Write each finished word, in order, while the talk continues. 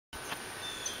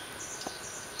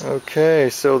Okay,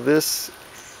 so this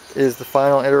is the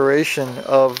final iteration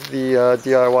of the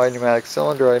DIY pneumatic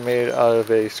cylinder I made out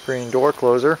of a screen door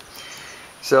closer.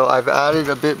 So I've added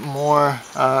a bit more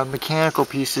mechanical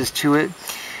pieces to it.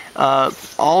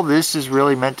 All this is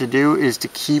really meant to do is to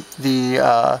keep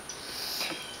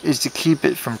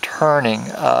it from turning.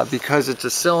 Because it's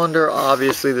a cylinder,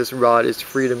 obviously this rod is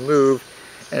free to move,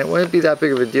 and it wouldn't be that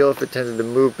big of a deal if it tended to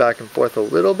move back and forth a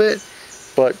little bit.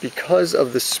 But because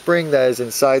of the spring that is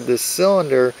inside this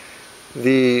cylinder,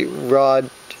 the rod,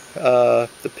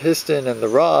 the piston and the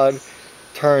rod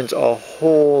turns a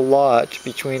whole lot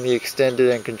between the extended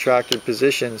and contracted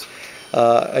positions.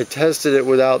 I tested it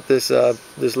without this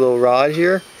this little rod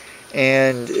here,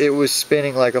 and it was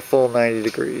spinning like a full 90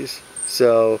 degrees.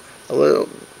 So a little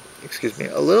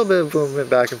bit of movement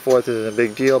back and forth isn't a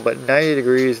big deal, but 90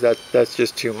 degrees, that's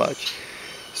just too much.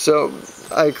 So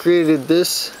I created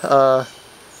this,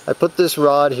 I put this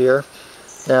rod here.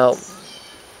 Now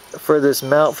for this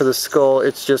mount for the skull,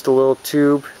 it's just a little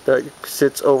tube that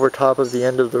sits over top of the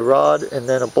end of the rod, and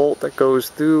then a bolt that goes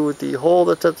through the hole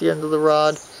that's at the end of the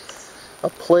rod, a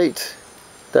plate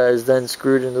that is then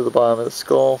screwed into the bottom of the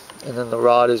skull, and then the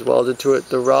rod is welded to it.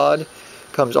 The rod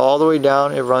comes all the way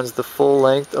down, it runs the full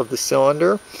length of the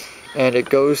cylinder, and it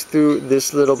goes through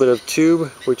this little bit of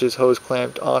tube which is hose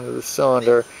clamped onto the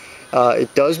cylinder.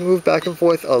 It does move back and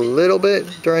forth a little bit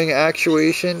during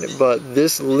actuation, but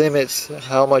this limits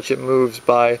how much it moves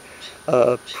by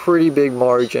a pretty big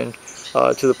margin,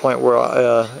 to the point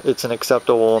where it's an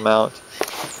acceptable amount.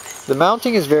 The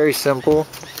mounting is very simple.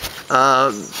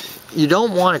 You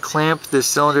don't want to clamp this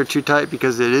cylinder too tight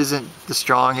because it isn't the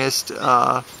strongest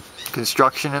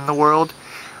construction in the world.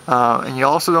 And you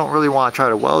also don't really want to try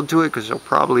to weld to it because you'll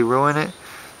probably ruin it.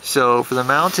 So for the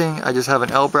mounting, I just have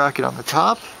an L bracket on the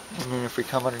top, and then if we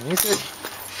come underneath it,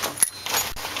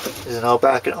 there's an L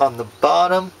bracket on the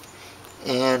bottom,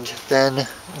 and then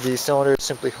the cylinder is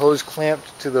simply hose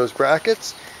clamped to those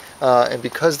brackets. And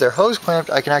because they're hose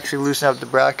clamped, I can actually loosen up the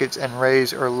brackets and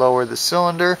raise or lower the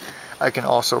cylinder. I can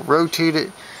also rotate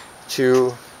it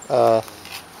to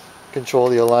control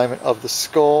the alignment of the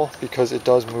skull because it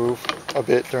does move a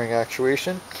bit during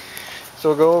actuation. So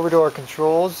we'll go over to our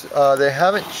controls. They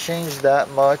haven't changed that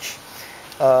much.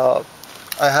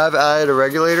 I have added a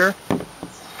regulator,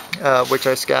 which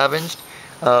I scavenged.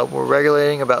 We're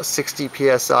regulating about 60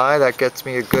 psi. That gets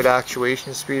me a good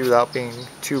actuation speed without being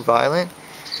too violent.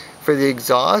 For the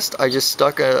exhaust, I just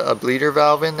stuck a bleeder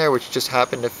valve in there, which just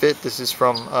happened to fit. This is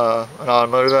from an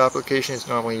automotive application. It's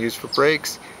normally used for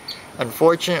brakes.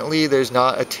 Unfortunately, there's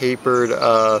not a tapered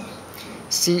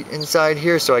seat inside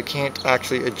here, so I can't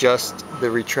actually adjust the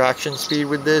retraction speed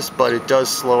with this, but it does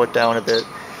slow it down a bit.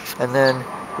 And then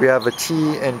we have a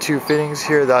T and two fittings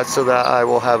here. That's so that I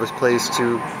will have a place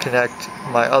to connect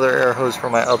my other air hose for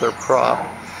my other prop.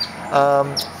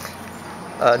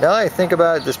 Now I think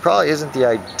about it, this probably isn't the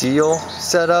ideal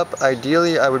setup.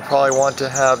 Ideally, I would probably want to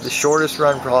have the shortest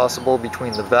run possible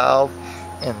between the valve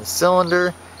and the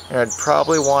cylinder, and I'd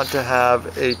probably want to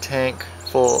have a tank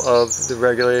full of the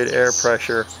regulated air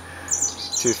pressure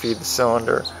to feed the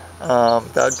cylinder.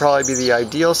 That would probably be the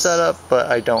ideal setup, but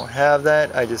I don't have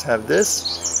that. I just have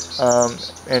this,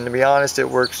 and to be honest, it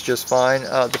works just fine.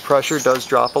 The pressure does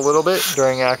drop a little bit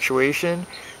during actuation,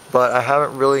 but I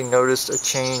haven't really noticed a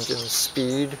change in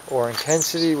speed or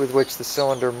intensity with which the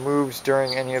cylinder moves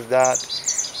during any of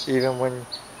that, even when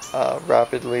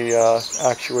rapidly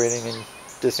actuating and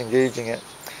disengaging it.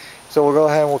 So we'll go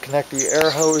ahead and we'll connect the air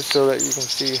hose so that you can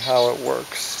see how it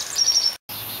works.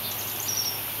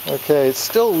 Okay, it's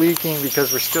still leaking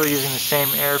because we're still using the same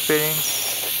air fitting.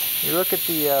 You look at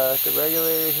the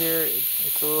regulator here,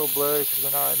 it's a little blurry because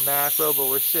we're not in macro, but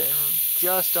we're sitting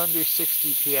just under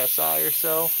 60 psi or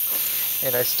so.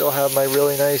 And I still have my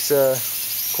really nice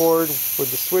cord with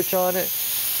the switch on it.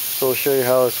 So we'll show you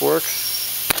how this works.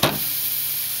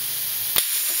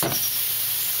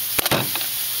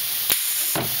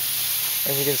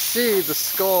 And you can see the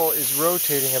skull is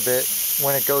rotating a bit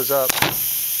when it goes up.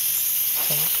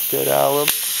 Get out a little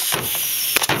bit.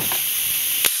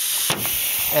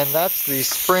 And that's the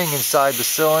spring inside the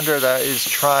cylinder that is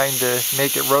trying to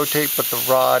make it rotate, but the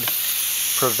rod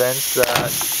prevents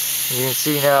that. And you can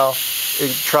see now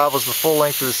it travels the full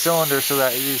length of the cylinder so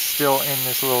that it is still in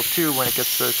this little tube when it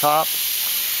gets to the top.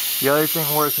 The other thing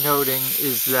worth noting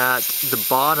is that the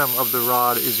bottom of the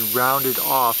rod is rounded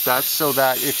off. That's so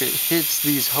that if it hits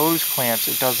these hose clamps,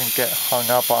 it doesn't get hung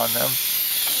up on them.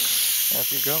 Now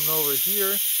if you come over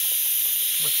here,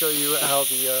 I'll show you how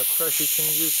the pressure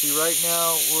changes. See, right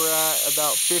now we're at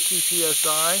about 50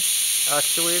 psi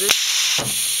actuated.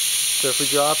 So if we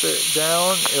drop it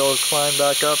down, it'll climb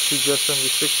back up to just under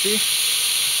 60.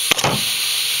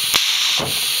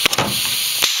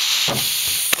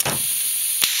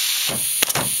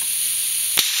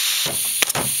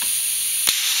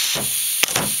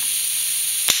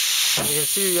 And you can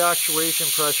see the actuation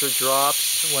pressure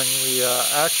drops when we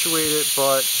actuate it,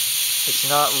 but it's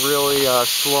not really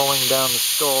slowing down the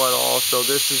skull at all. So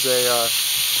this is a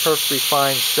perfectly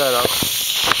fine setup.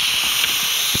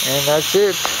 And that's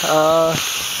it. We'll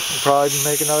probably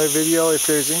make another video if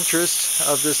there's interest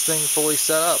of this thing fully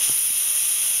set up.